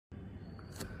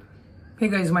Hey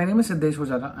guys, my name is Siddesh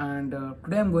Pujara and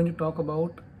today I'm going to talk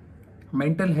about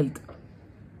mental health.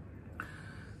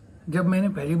 जब मैंने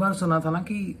पहली बार सुना था ना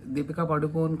कि दीपिका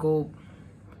पादुकोण को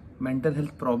मेंटल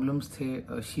हेल्थ प्रॉब्लम्स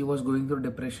थे, she was going through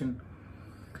depression,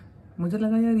 मुझे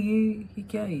लगा यार ये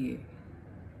क्या है ये.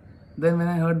 Then when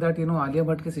I heard that Alia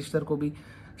Bhatt के सिस्टर को भी,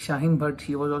 Shaheen Bhatt,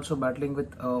 she was also battling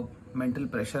with mental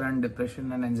pressure and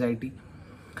depression and anxiety.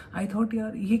 I thought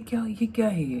यार ये क्या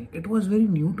है ये. It was very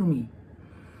new to me.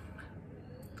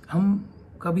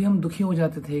 कभी हम दुखी हो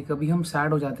जाते थे, कभी हम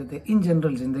सैड हो जाते थे इन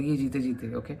जनरल जिंदगी जीते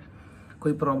जीते. ओके,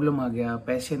 कोई प्रॉब्लम आ गया,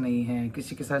 पैसे नहीं हैं,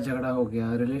 किसी के साथ झगड़ा हो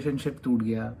गया, रिलेशनशिप टूट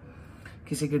गया,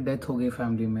 किसी की डेथ हो गई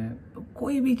फैमिली में, तो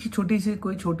कोई भी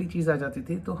कोई छोटी चीज़ आ जाती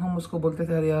थी तो हम उसको बोलते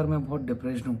थे अरे यार मैं बहुत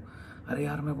डिप्रेस्ड हूँ, अरे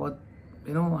यार मैं बहुत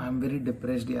आई एम वेरी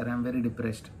डिप्रेस्ड, यार आई एम वेरी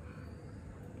डिप्रेस्ड.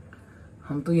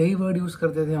 हम तो यही वर्ड यूज़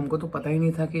करते थे, हमको तो पता ही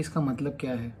नहीं था कि इसका मतलब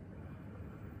क्या है.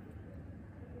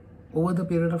 Over the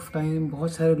period of time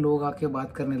बहुत सारे लोग आके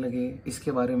बात करने लगे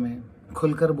इसके बारे में,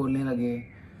 खुलकर बोलने लगे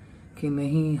कि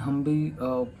नहीं हम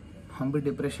भी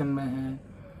डिप्रेशन में हैं,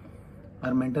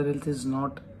 और mental health is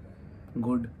not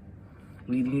good,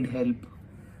 we need help.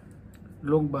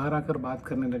 लोग बाहर आकर बात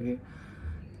करने लगे,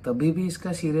 तभी भी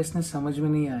इसका सीरियसनेस समझ में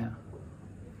नहीं आया.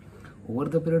 Over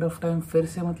the period of time फिर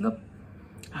से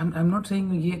आई एम नॉट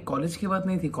सेइंग ये कॉलेज की बात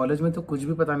नहीं थी, कॉलेज में तो कुछ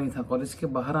भी पता नहीं था, कॉलेज के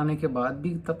बाहर आने के बाद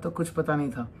भी तब तक कुछ पता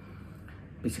नहीं था,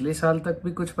 पिछले साल तक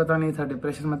भी कुछ पता नहीं था.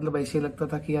 डिप्रेशन मतलब ऐसे ही लगता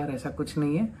था कि यार ऐसा कुछ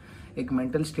नहीं है, एक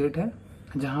मेंटल स्टेट है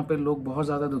जहाँ पे लोग बहुत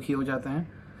ज़्यादा दुखी हो जाते हैं,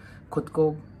 खुद को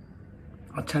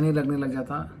अच्छा नहीं लगने लग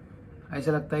जाता,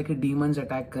 ऐसा लगता है कि डीमंस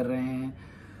अटैक कर रहे हैं,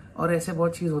 और ऐसे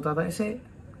बहुत चीज़ होता था. ऐसे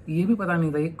ये भी पता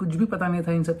नहीं था, ये कुछ भी पता नहीं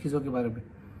था इन सब चीज़ों के बारे में.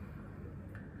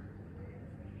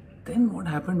 Then what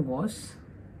happened was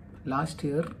last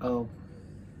year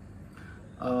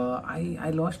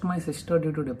I lost my sister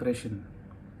due to depression.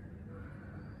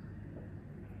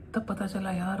 तब पता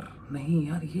चला यार नहीं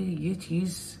यार ये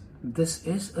चीज़, this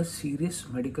is a serious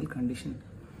medical condition.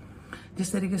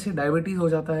 जिस तरीके से डायबिटीज़ हो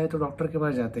जाता है तो डॉक्टर के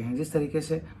पास जाते हैं, जिस तरीके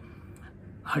से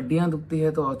हड्डियां दुखती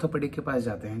है तो ऑर्थोपेडिक के पास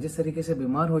जाते हैं, जिस तरीके से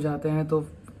बीमार हो जाते हैं तो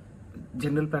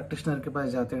जनरल प्रैक्टिशनर के पास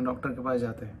जाते हैं, डॉक्टर के पास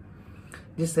जाते हैं,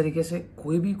 जिस तरीके से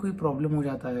कोई प्रॉब्लम हो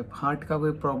जाता है, हार्ट का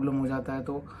कोई प्रॉब्लम हो जाता है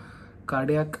तो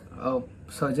कार्डियक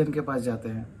सर्जन के पास जाते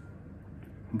हैं,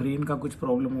 ब्रेन का कुछ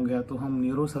प्रॉब्लम हो गया तो हम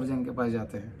न्यूरो सर्जन के पास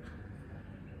जाते हैं.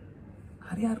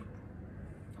 अरे यार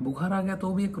बुखार आ गया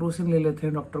तो भी एक क्रोसिन ले लेते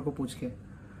हैं डॉक्टर को पूछ के.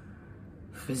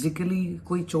 फिजिकली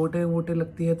कोई चोटें वोटें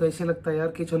लगती है तो ऐसे लगता है यार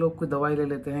कि चलो कोई दवाई ले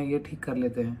लेते हैं, ये ठीक कर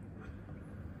लेते हैं.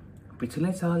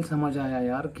 पिछले साल समझ आया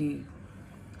यार कि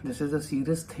this is a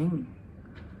serious thing,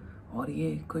 और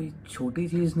ये कोई छोटी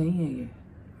चीज़ नहीं है, ये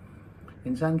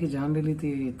इंसान की जान ले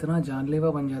लेती है, इतना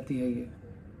जानलेवा बन जाती है ये.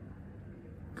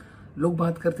 लोग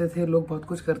बात करते थे, लोग बहुत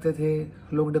कुछ करते थे,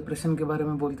 लोग डिप्रेशन के बारे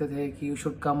में बोलते थे कि you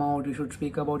should come out, you should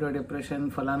speak about your depression,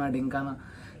 फलाना ढिंकाना.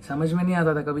 समझ में नहीं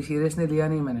आता था, कभी सीरियसली लिया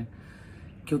नहीं मैंने,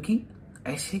 क्योंकि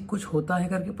ऐसे कुछ होता है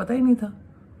करके पता ही नहीं था.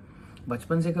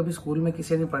 बचपन से कभी स्कूल में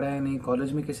किसी ने पढ़ाया नहीं,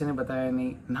 कॉलेज में किसी ने बताया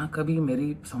नहीं, ना कभी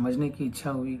मेरी समझने की इच्छा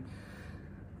हुई,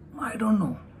 आई डोंट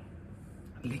नो.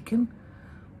 लेकिन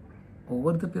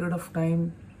over the period of time,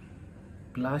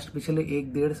 last पिछले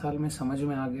 1-1.5 साल में समझ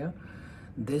में आ गया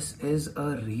this is a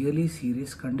really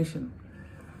serious condition.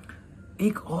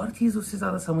 एक और चीज़ उससे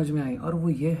ज़्यादा समझ में आई, और वो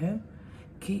ये है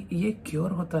कि ये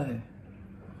क्योर होता है.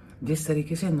 जिस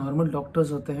तरीके से नॉर्मल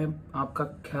डॉक्टर्स होते हैं आपका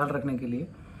ख्याल रखने के लिए,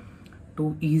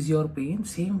 to ease your pen,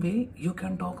 same way you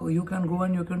can go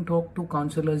and you can talk to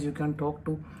counsellors, you can talk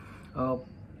to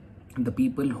the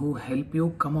people who help you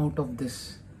come out of this.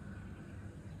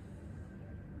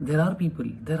 there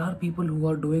are people who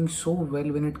are doing so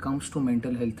well when it comes to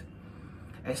mental health.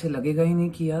 ऐसे लगेगा ही नहीं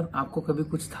कि यार आपको कभी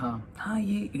कुछ था. हाँ,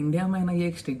 ये इंडिया में ना ये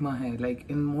एक स्टिग्मा है, लाइक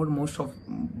इन मोस्ट ऑफ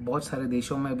बहुत सारे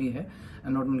देशों में भी है, आई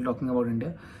am not only talking about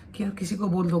India, कि यार किसी को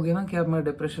बोल दोगे ना कि अब मैं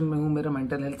डिप्रेशन में हूँ, मेरा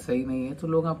मेंटल हेल्थ सही नहीं है, तो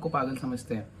लोग आपको पागल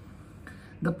समझते हैं.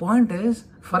 द पॉइंट इज,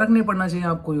 फर्क नहीं पड़ना चाहिए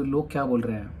आपको लोग क्या बोल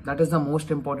रहे हैं. That is the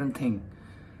most important thing.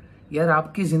 यार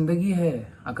आपकी जिंदगी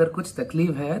है, अगर कुछ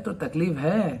तकलीफ है तो तकलीफ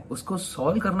है, उसको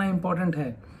सॉल्व करना इंपॉर्टेंट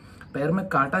है. पैर में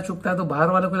कांटा चुभता है तो बाहर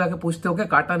वालों को जाके पूछते हो क्या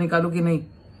कांटा निकालू कि नहीं.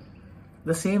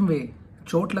 द सेम वे,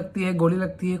 चोट लगती है, गोली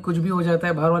लगती है, कुछ भी हो जाता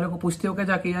है, बाहर वालों को पूछते हो क्या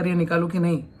जाके यार ये निकालू कि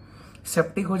नहीं.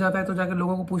 सेप्टिक हो जाता है तो जाके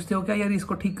लोगों को पूछते हो क्या यार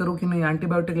इसको ठीक करो कि नहीं,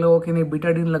 एंटीबायोटिक लगाओ कि नहीं,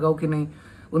 बीटाडीन लगाओ कि नहीं,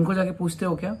 उनको जाके पूछते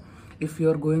हो क्या. If you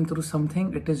are going through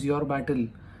something, it is your battle.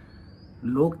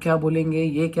 लोग क्या बोलेंगे,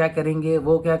 ये क्या करेंगे,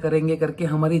 वो क्या करेंगे करके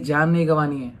हमारी जान नहीं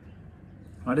गंवानी है.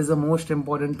 What is the most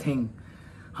important thing.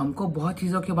 हमको बहुत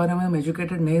चीज़ों के बारे में हम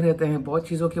एजुकेटेड नहीं रहते हैं, बहुत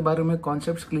चीज़ों के बारे में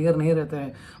कॉन्सेप्ट्स क्लियर नहीं रहते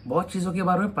हैं, बहुत चीज़ों के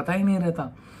बारे में पता ही नहीं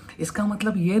रहता। इसका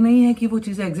मतलब ये नहीं है कि वो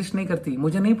चीज़ें एग्जिस्ट नहीं करती।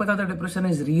 मुझे नहीं पता था डिप्रेशन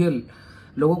इज रियल।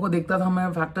 लोगों को देखता था,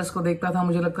 मैं फैक्टर्स को देखता था,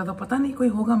 मुझे लगता था पता नहीं कोई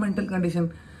होगा मेंटल कंडीशन।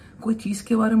 कोई चीज़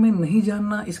के बारे में नहीं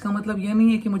जानना इसका मतलब ये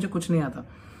नहीं है कि मुझे कुछ नहीं आता।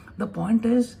 द पॉइंट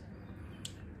इज,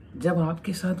 जब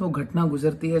आपके साथ वो घटना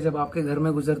गुजरती है, जब आपके घर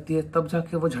में गुजरती है, तब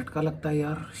जाके वो झटका लगता है,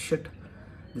 यार शिट,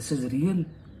 दिस इज रियल,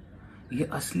 ये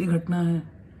असली घटना है।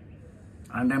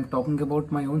 And I am talking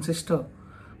about my own sister,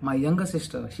 my younger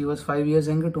sister, she was 5 years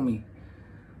younger to me.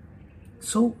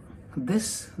 So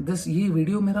this ये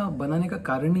वीडियो मेरा बनाने का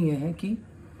कारण ही यह है कि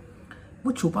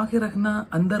वो छुपा के रखना,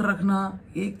 अंदर रखना,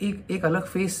 एक अलग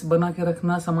फेस बना के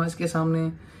रखना समाज के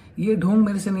सामने, ये ढोंग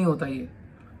मेरे से नहीं होता ये।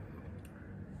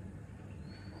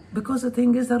 Because the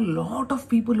thing is, lot of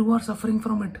people who are suffering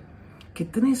from it.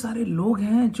 कितने सारे लोग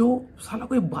हैं जो साला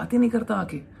कोई बात ही नहीं करता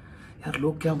आके, यार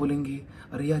लोग क्या बोलेंगे,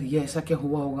 अरे यार ये ऐसा क्या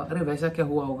हुआ होगा, अरे वैसा क्या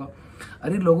हुआ होगा।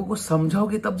 अरे लोगों को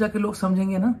समझाओगे तब जाके लोग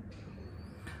समझेंगे ना।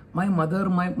 माई मदर,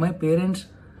 माई पेरेंट्स,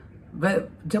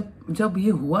 जब ये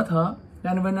हुआ था,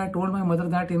 and when I told my mother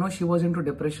that she was into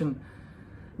depression,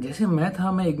 जैसे मैं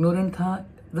था, मैं इग्नोरेंट था,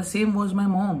 the same was my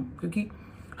mom. क्योंकि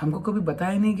हमको कभी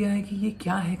बताया नहीं गया है कि ये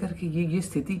क्या है करके, ये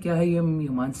स्थिति क्या है, ये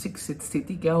मानसिक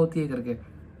स्थिति क्या होती है करके।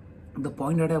 The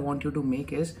point that I want you to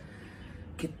make is,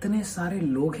 कितने सारे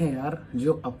लोग हैं यार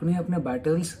जो अपने अपने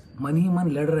बैटल्स मन ही मन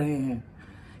लड़ रहे हैं।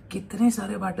 कितने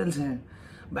सारे बैटल्स हैं,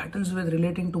 battles with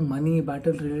relating to money,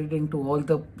 battle relating to all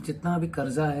the, जितना भी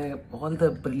कर्जा है, all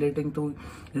the relating to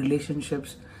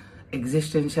relationships,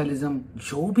 existentialism,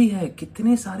 जो भी है,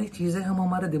 कितनी सारी चीजें हम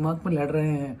हमारे दिमाग में लड़ रहे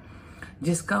हैं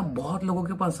जिसका बहुत लोगों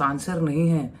के पास आंसर नहीं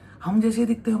है। हम जैसे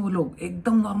दिखते हैं वो लोग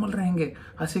एकदम नॉर्मल रहेंगे,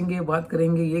 हंसेंगे, बात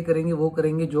करेंगे, ये करेंगे, वो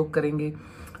करेंगे, जोक करेंगे,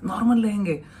 नॉर्मल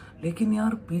रहेंगे, लेकिन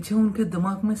यार पीछे उनके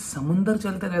दिमाग में समुंदर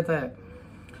चलते रहता है।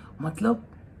 मतलब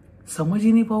समझ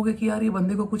ही नहीं पाओगे कि यार ये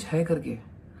बंदे को कुछ है करके।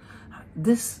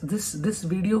 This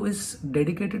video is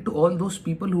dedicated to all those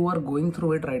people who are going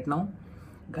through it right now.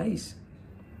 Guys,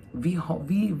 we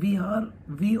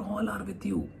all are with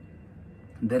you.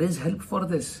 There is help for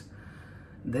this.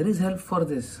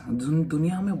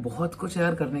 दुनिया में बहुत कुछ है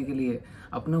यार करने के लिए,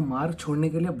 अपना मार्ग छोड़ने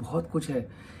के लिए बहुत कुछ है।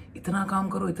 इतना काम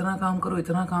करो, इतना काम करो,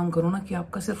 इतना काम करो ना कि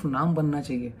आपका सिर्फ नाम बनना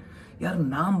चाहिए। यार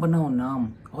नाम बनाओ,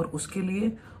 नाम, और उसके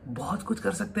लिए बहुत कुछ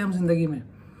कर सकते हैं हम जिंदगी में।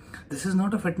 This is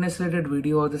not a fitness related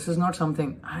video, और दिस इज नॉट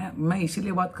समथिंग, मैं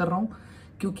इसीलिए बात कर रहा हूँ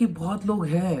क्योंकि बहुत लोग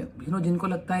हैं जिनको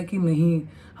लगता है कि नहीं,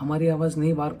 हमारी आवाज़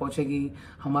नहीं बाहर पहुंचेगी,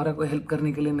 हमारा कोई हेल्प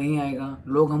करने के लिए नहीं आएगा,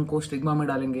 लोग हमको स्टिग्मा में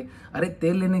डालेंगे। अरे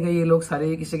तेल लेने गए ये लोग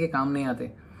सारे, किसी के काम नहीं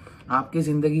आते। आपकी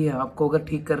ज़िंदगी है, आपको अगर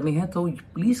ठीक करनी है तो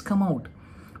please come out,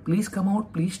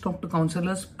 please talk to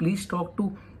counsellors, please talk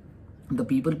to the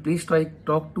people, please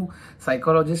talk to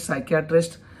psychologist,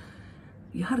 psychiatrist.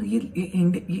 यार ये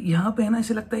यहाँ पे है ना,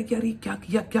 ऐसे लगता है कि यार ये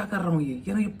क्या कर रहा हूँ,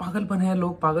 ये पागलपन है,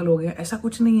 लोग पागल हो गए। ऐसा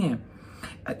कुछ नहीं है।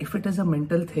 If it is a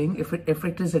mental thing, if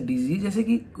it is a disease, जैसे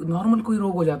कि नॉर्मल कोई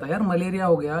रोग हो जाता है यार, मलेरिया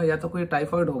हो गया या तो कोई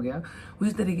टाइफाइड हो गया,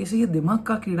 उसी तरीके से ये दिमाग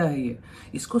का कीड़ा है। ये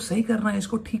इसको सही करना है,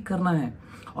 इसको ठीक करना है,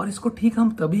 और इसको ठीक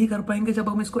हम तभी कर पाएंगे जब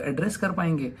हम इसको एड्रेस कर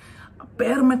पाएंगे।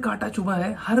 पैर में कांटा चुभा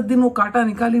है, हर दिन वो कांटा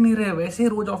निकाल ही नहीं रहे, वैसे ही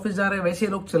रोज ऑफिस जा रहे हैं, वैसे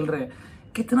लोग चल रहे हैं।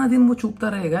 कितना दिन वो चुभता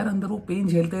रहेगा यार, अंदर वो पेन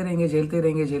झेलते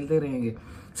रहेंगे।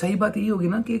 सही बात यही होगी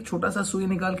ना कि एक छोटा सा सुई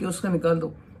निकाल के उसका निकाल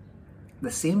दो। The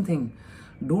same thing,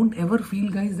 don't ever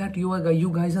feel guys that you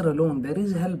guys are alone, there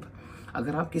is help.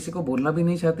 अगर आप किसी को बोलना भी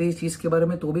नहीं चाहते इस चीज के बारे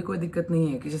में तो भी कोई दिक्कत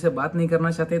नहीं है, किसी से बात नहीं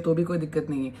करना चाहते तो भी कोई दिक्कत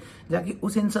नहीं है। जाके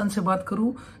उस इंसान से बात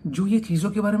करो जो ये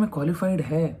चीजों के बारे में क्वालिफाइड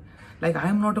है। Like I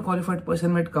am not a qualified person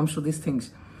when it comes to this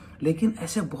things, लेकिन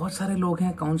ऐसे बहुत सारे लोग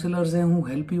हैं, काउंसलर्स हैं, who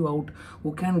help you out,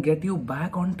 who can get you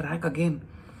back on track again.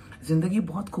 जिंदगी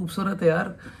बहुत खूबसूरत है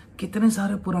यार। कितने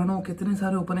सारे पुराणों, कितने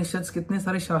सारे उपनिषद, कितने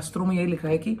सारे शास्त्रों में यही लिखा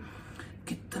है कि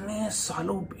कितने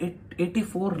सालों,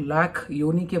 84 लाख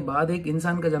योनि के बाद एक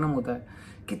इंसान का जन्म होता है।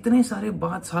 कितने सारे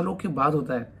सालों के बाद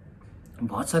होता है।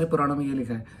 बहुत सारे पुराणों में ये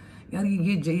लिखा है यार।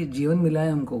 ये जीवन मिला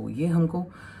है हमको, ये हमको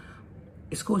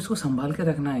इसको संभाल के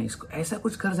रखना है, इसको ऐसा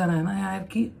कुछ कर जाना है ना यार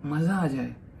कि मजा आ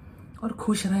जाए और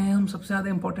खुश रहे हम। सबसे ज्यादा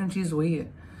इंपॉर्टेंट चीज वही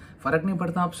है। फर्क नहीं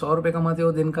पड़ता आप 100 रुपए कमाते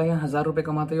हो दिन का, या 1000 रुपए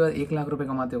कमाते हो, या 1 लाख रुपए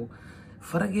कमाते हो।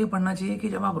 फर्क ये पड़ना चाहिए कि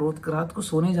जब आप रात को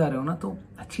सोने जा रहे हो ना, तो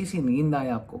अच्छी सी नींद आए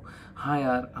आपको। हाँ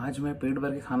यार, आज मैं पेट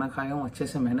भर के खाना खाया हूँ, अच्छे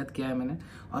से मेहनत किया है मैंने,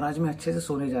 और आज मैं अच्छे से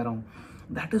सोने जा रहा हूँ।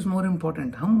 That is more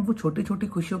important. हम वो छोटी छोटी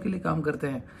खुशियों के लिए काम करते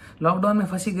हैं। लॉकडाउन में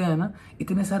फंसी गए हैं ना,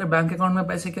 इतने सारे बैंक अकाउंट में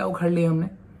पैसे क्या उखाड़ लिए हमने।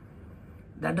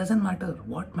 That doesn't matter.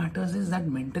 What matters is that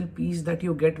mental peace that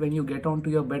you get when you get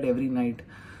onto your bed every night.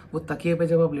 वो तकिए पे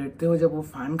जब आप लेटते हो, जब वो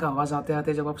फैन का आवाज आते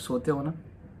आते जब आप सोते हो ना,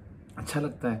 अच्छा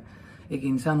लगता है। एक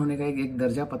इंसान होने का एक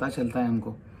दर्जा पता चलता है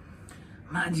हमको।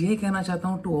 मैं आज ये कहना चाहता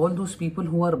हूँ to all those people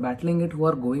who are battling it, who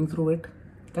are going through it,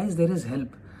 guys there is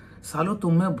help. सालों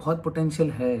तुम में बहुत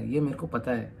पोटेंशियल है, ये मेरे को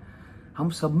पता है, हम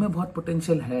सब में बहुत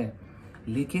पोटेंशियल है,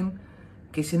 लेकिन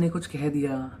किसी ने कुछ कह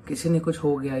दिया, किसी ने कुछ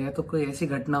हो गया, या तो कोई ऐसी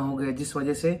घटना हो गई जिस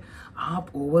वजह से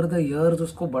आप ओवर द ईयर्स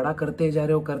उसको बड़ा करते जा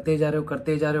रहे हो, करते जा रहे हो,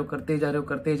 करते जा रहे हो, करते जा रहे हो,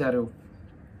 करते जा रहे हो।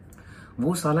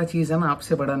 वो साला चीज़ है ना,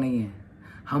 आपसे बड़ा नहीं है,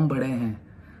 हम बड़े हैं,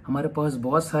 हमारे पास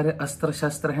बहुत सारे अस्त्र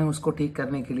शस्त्र हैं उसको ठीक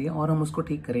करने के लिए, और हम उसको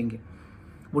ठीक करेंगे।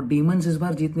 वो डीमंस इस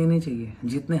बार जीतने नहीं चाहिए,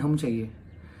 जीतने हम चाहिए।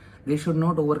 They should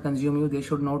not over consume you, they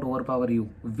should not overpower you.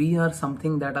 We are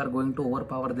something that are going to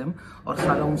overpower them, और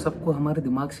साला उन सबको हमारे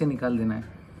दिमाग से निकाल देना है,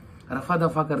 रफा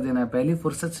दफा कर देना है, पहली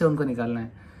फुर्सत से उनको निकालना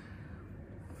है।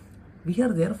 We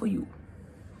are there for you,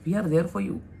 we are there for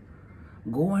you.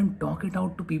 Go and talk it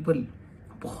out to people.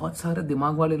 बहुत सारे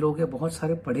दिमाग वाले लोग हैं, बहुत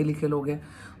सारे पढ़े लिखे लोग हैं,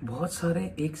 बहुत सारे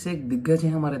एक से एक दिग्गज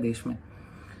हैं हमारे देश में।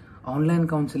 ऑनलाइन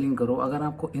काउंसलिंग करो, अगर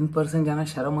आपको इन पर्सन जाना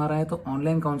शर्म आ रहा है तो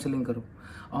ऑनलाइन काउंसलिंग करो।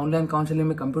 ऑनलाइन काउंसलिंग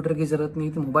में कंप्यूटर की जरूरत नहीं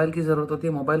होती, मोबाइल की जरूरत होती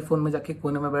है। मोबाइल फोन में जाके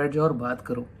कोने में बैठ जाओ और बात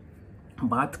करो,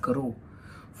 बात करो,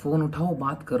 फोन उठाओ,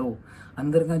 बात करो।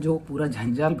 अंदर का जो पूरा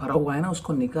झंझाल भरा हुआ है ना,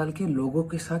 उसको निकाल के लोगों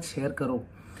के साथ शेयर करो।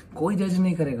 कोई जज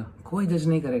नहीं करेगा, कोई जज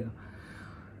नहीं करेगा,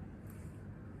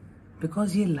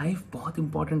 बिकॉज ये लाइफ बहुत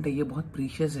इंपॉर्टेंट है, ये बहुत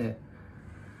प्रीशियस है।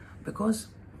 बिकॉज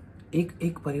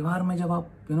एक परिवार में जब आप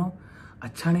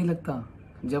अच्छा नहीं लगता,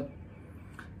 जब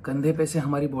कंधे पे से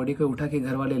हमारी बॉडी को उठा के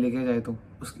घर वाले लेके जाए, तो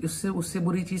उससे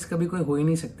बुरी चीज़ कभी कोई हो ही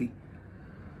नहीं सकती।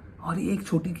 और ये एक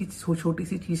छोटी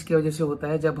सी चीज़ की वजह से होता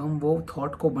है, जब हम वो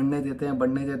थॉट को बढ़ने देते हैं,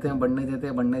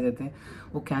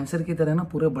 वो कैंसर की तरह ना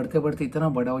पूरे बढ़ते बढ़ते इतना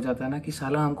बड़ा हो जाता है ना कि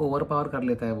साला हमको ओवर पावर कर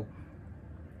लेता है। वो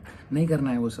नहीं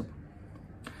करना है वो सब।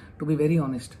 To be very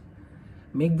honest,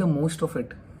 make the most of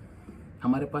it.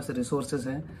 हमारे पास रिसोर्सेज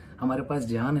हैं, हमारे पास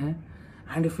ज्ञान है,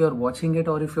 and if you are watching it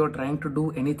और if you are trying to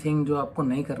do anything जो आपको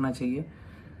नहीं करना चाहिए,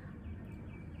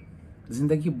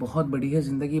 जिंदगी बहुत बड़ी है,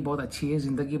 जिंदगी बहुत अच्छी है,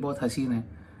 जिंदगी बहुत हसीन है।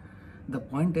 द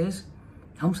पॉइंट इज,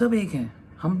 हम सब एक हैं,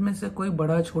 हम में से कोई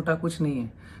बड़ा छोटा कुछ नहीं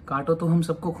है, काटो तो हम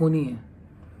सबको खूनी है।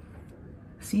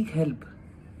 Seek help,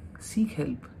 seek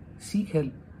help, seek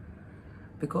help.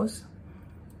 Because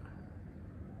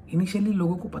initially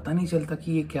लोगों को पता नहीं चलता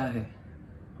कि ये क्या है,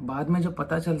 बाद में जब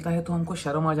पता चलता है तो हमको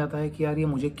शर्म आ जाता है कि यार ये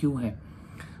मुझे क्यों है।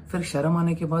 फिर शर्म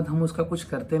आने के बाद हम उसका कुछ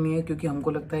करते नहीं है, क्योंकि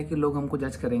हमको लगता है कि लोग हमको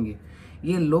जज करेंगे।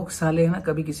 ये लोग साले हैं ना,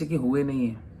 कभी किसी के हुए नहीं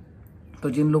है। तो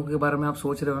जिन लोगों के बारे में आप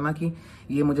सोच रहे हो ना कि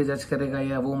ये मुझे जज करेगा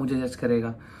या वो मुझे जज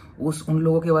करेगा, उन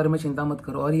लोगों के बारे में चिंता मत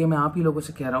करो। और ये मैं आप ही लोगों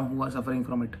से कह रहा हूँ, हुआ सफरिंग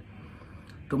फ्रॉम इट।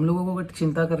 तुम लोगों को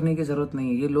चिंता करने की जरूरत नहीं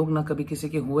है। ये लोग ना कभी किसी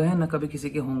के हुए हैं, ना कभी किसी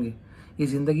के होंगे। ये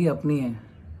जिंदगी अपनी है।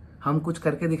 हम कुछ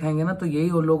करके दिखाएंगे ना, तो यही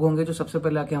वो लोग होंगे जो सबसे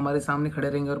पहले आके हमारे सामने खड़े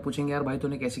रहेंगे और पूछेंगे, यार भाई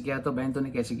तूने कैसे किया, तो बहन तूने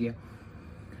कैसे किया।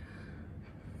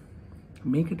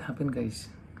 Make it happen guys,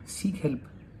 seek help,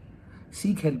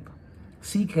 seek help,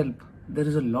 seek help. There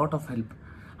is a lot of help.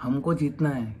 हमको जीतना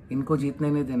है, इनको जीतने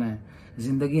नहीं देना है।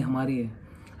 जिंदगी हमारी है,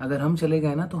 अगर हम चले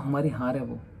गए ना तो हमारी हार है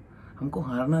वो। हमको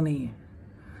हारना नहीं है,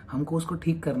 हमको उसको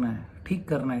ठीक करना है, ठीक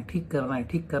करना है, ठीक करना है,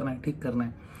 ठीक करना है, ठीक करना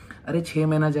है। अरे 6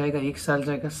 महीना जाएगा, 1 साल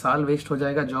जाएगा, साल वेस्ट हो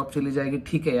जाएगा, जॉब चली जाएगी,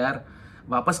 ठीक है यार,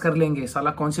 वापस कर लेंगे,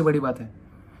 साला कौन सी बड़ी बात है,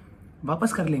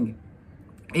 वापस कर लेंगे।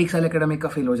 1 साल एकेडमिक का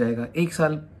फेल हो जाएगा, 1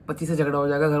 साल पति से झगड़ा हो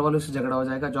जाएगा, घर वालों से झगड़ा हो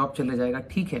जाएगा, जॉब चले जाएगा,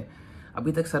 ठीक है,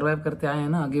 अभी तक सर्वाइव करते आए हैं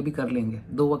ना, आगे भी कर लेंगे।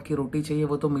 2 वक्त की रोटी चाहिए,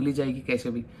 वो तो मिल ही जाएगी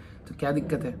कैसे भी, तो क्या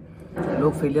दिक्कत है।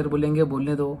 लोग फेलियर बोलेंगे,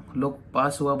 बोलने दो, लोग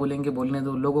पास हुआ बोलेंगे, बोलने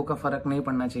दो, लोगों का फर्क नहीं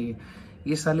पड़ना चाहिए।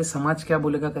 ये साले समाज क्या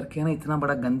बोलेगा करके ना इतना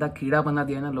बड़ा गंदा कीड़ा बना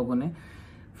दिया ना लोगों ने।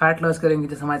 फैट लॉस करेंगे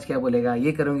तो समाज क्या बोलेगा,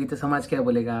 ये करूंगी तो समाज क्या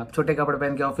बोलेगा, आप छोटे कपड़े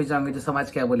पहन के ऑफिस जाओगे तो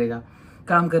समाज क्या बोलेगा,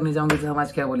 काम करने जाओगे तो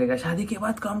समाज क्या बोलेगा, शादी के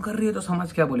बाद काम कर रही है तो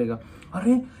समाज क्या बोलेगा,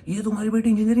 अरे ये तुम्हारी बेटी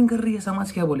इंजीनियरिंग कर रही है,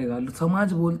 समाज क्या बोलेगा।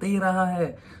 समाज बोलते ही रहा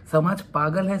है, समाज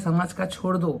पागल है, समाज का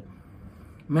छोड़ दो।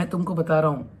 मैं तुमको बता रहा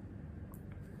हूं,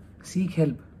 seek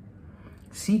help,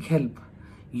 seek help.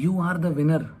 You are the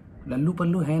winner. Lallu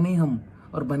पल्लू है नहीं हम,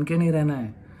 और बन के नहीं रहना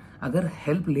है। अगर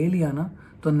हेल्प ले लिया ना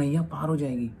तो नैया पार हो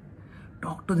जाएगी।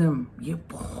 Talk to them. ये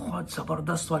बहुत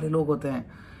जबरदस्त वाले लोग होते हैं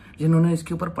जिन्होंने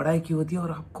इसके ऊपर पढ़ाई की होती है,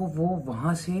 और आपको वो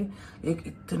वहां से एक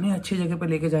इतने अच्छी जगह पे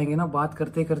लेके जाएंगे ना, बात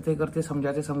करते करते करते,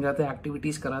 समझाते समझाते,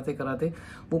 एक्टिविटीज कराते कराते,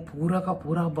 वो पूरा का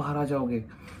पूरा बाहर आ जाओगे।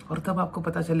 और तब आपको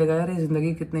पता चलेगा यार ये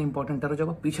जिंदगी कितनी इंपॉर्टेंट है। और जब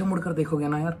आप पीछे मुड़कर देखोगे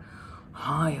ना यार,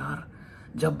 हाँ यार,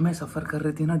 जब मैं सफर कर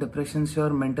रही थी ना डिप्रेशन से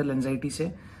और मेंटल एंजाइटी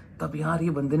से, तब यार ये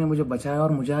बंदे ने मुझे बचाया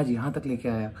और मुझे आज यहाँ तक लेके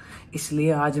आया,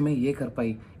 इसलिए आज मैं ये कर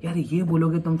पाई। यार ये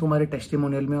बोलोगे तुम तुम्हारे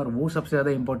टेस्टिमोनियल में, और वो सबसे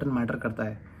ज़्यादा इंपॉर्टेंट मैटर करता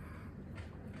है।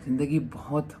 ज़िंदगी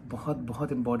बहुत बहुत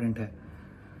बहुत इंपॉर्टेंट है।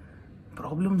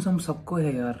 प्रॉब्लम्स हम सबको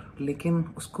है यार, लेकिन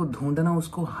उसको ढूंढना,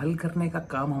 उसको हल करने का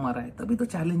काम हमारा है, तभी तो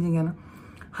चैलेंजिंग है ना।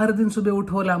 हर दिन सुबह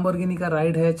उठो, लैम्बोर्गिनी का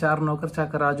राइड है, 4 नौकर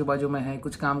चाकर आजू बाजू में है,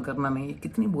 कुछ काम करना नहीं है,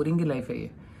 कितनी बोरिंग की लाइफ है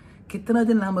ये। कितना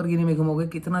दिन लैम्बोर्गिनी में घूमोगे,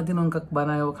 कितना दिन उनका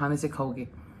बनाया हुआ खाने से खाओगे।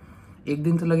 एक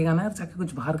दिन तो लगेगा ना यार जाके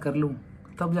कुछ बाहर कर लूँ,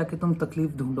 तब जाके तुम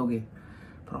तकलीफ ढूंढोगे।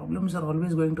 Problems are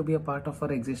always going to be a part of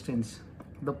our existence.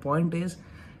 The point is,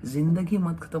 जिंदगी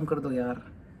मत खत्म कर दो यार,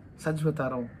 सच बता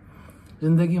रहा हूँ,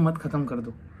 जिंदगी मत खत्म कर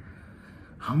दो।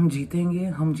 हम जीतेंगे,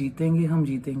 हम जीतेंगे, हम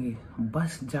जीतेंगे।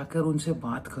 बस जाकर उनसे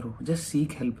बात करो, जस्ट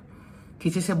सीक हेल्प।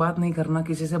 किसी से बात नहीं करना,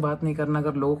 किसी से बात नहीं करना।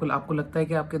 अगर लोगों को, आपको लगता है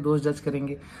कि आपके दोस्त जज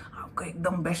करेंगे, आपका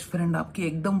एकदम बेस्ट फ्रेंड, आपकी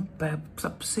एकदम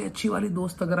सबसे अच्छी वाली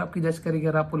दोस्त अगर आपकी जज करेगी,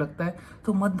 अगर आपको लगता है,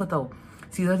 तो मत बताओ,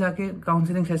 सीधा जाके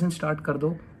काउंसलिंग सेशन स्टार्ट कर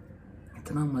दो।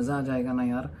 इतना मजा आ जाएगा ना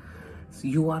यार।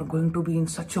 You are going to be in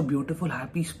such a beautiful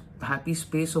happy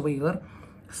space over here.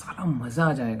 सारा मजा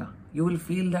आ जाएगा। यू विल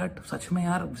फील दैट सच में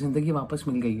यार जिंदगी वापस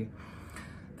मिल गई है।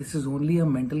 This is only a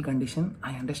mental condition,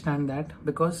 I understand that,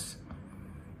 because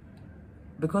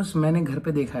मैंने घर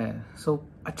पे देखा है। सो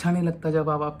अच्छा नहीं लगता जब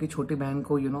आप आपकी छोटी बहन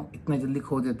को इतने जल्दी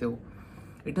खो देते हो।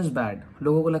 It is bad.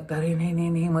 लोगों को लगता है अरे नहीं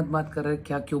नहीं नहीं मत बात कर रहे,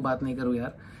 क्या क्यों बात नहीं करूँ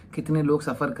यार, कितने लोग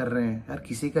सफ़र कर रहे हैं यार,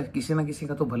 किसी ना किसी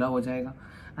का तो भला हो जाएगा।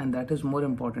 And that is more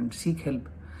important. Seek help.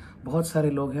 बहुत सारे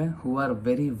लोग हैं who are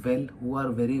very well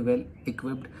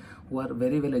equipped, who are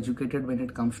very well educated when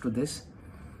it comes to this.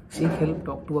 Seek help,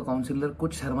 talk to a counsellor.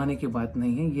 कुछ शर्माने की बात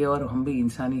नहीं है ये, और हम भी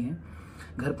इंसान ही हैं।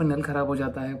 घर पर नल खराब हो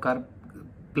जाता है,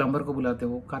 प्लम्बर को बुलाते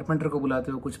हो, कारपेंटर को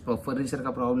बुलाते हो, कुछ फर्नीचर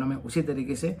का प्रॉब्लम है, उसी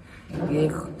तरीके से ये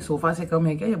एक सोफा से कम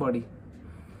है क्या ये बॉडी।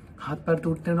 हाथ पैर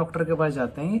टूटते हैं, डॉक्टर के पास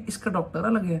जाते हैं, इसका डॉक्टर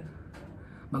अलग है।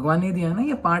 भगवान ने दिया ना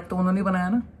ये पार्ट, तो उन्होंने बनाया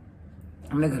ना,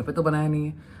 हमने घर पे तो बनाया नहीं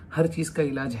है। हर चीज़ का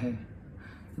इलाज है।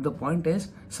 द पॉइंट इज,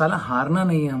 साला हारना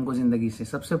नहीं है हमको जिंदगी से।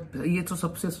 सबसे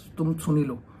तुम सुनी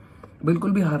लो,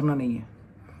 बिल्कुल भी हारना नहीं है।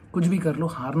 कुछ भी कर लो,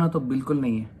 हारना तो बिल्कुल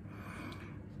नहीं है।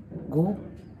 Go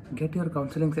get your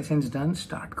counselling sessions done,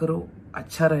 start करो,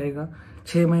 अच्छा रहेगा।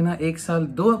 6 महीना 1 साल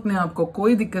दो अपने आप को,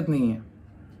 कोई दिक्कत नहीं है,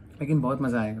 लेकिन बहुत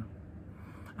मजा आएगा।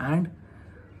 एंड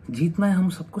जीतना है, हम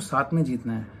सबको साथ में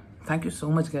जीतना है। Thank you so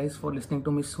much guys for listening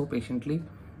to me so patiently.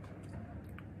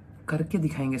 करके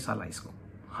दिखाएंगे साला इसको,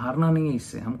 हारना नहीं है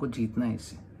इससे, हमको जीतना है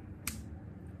इससे।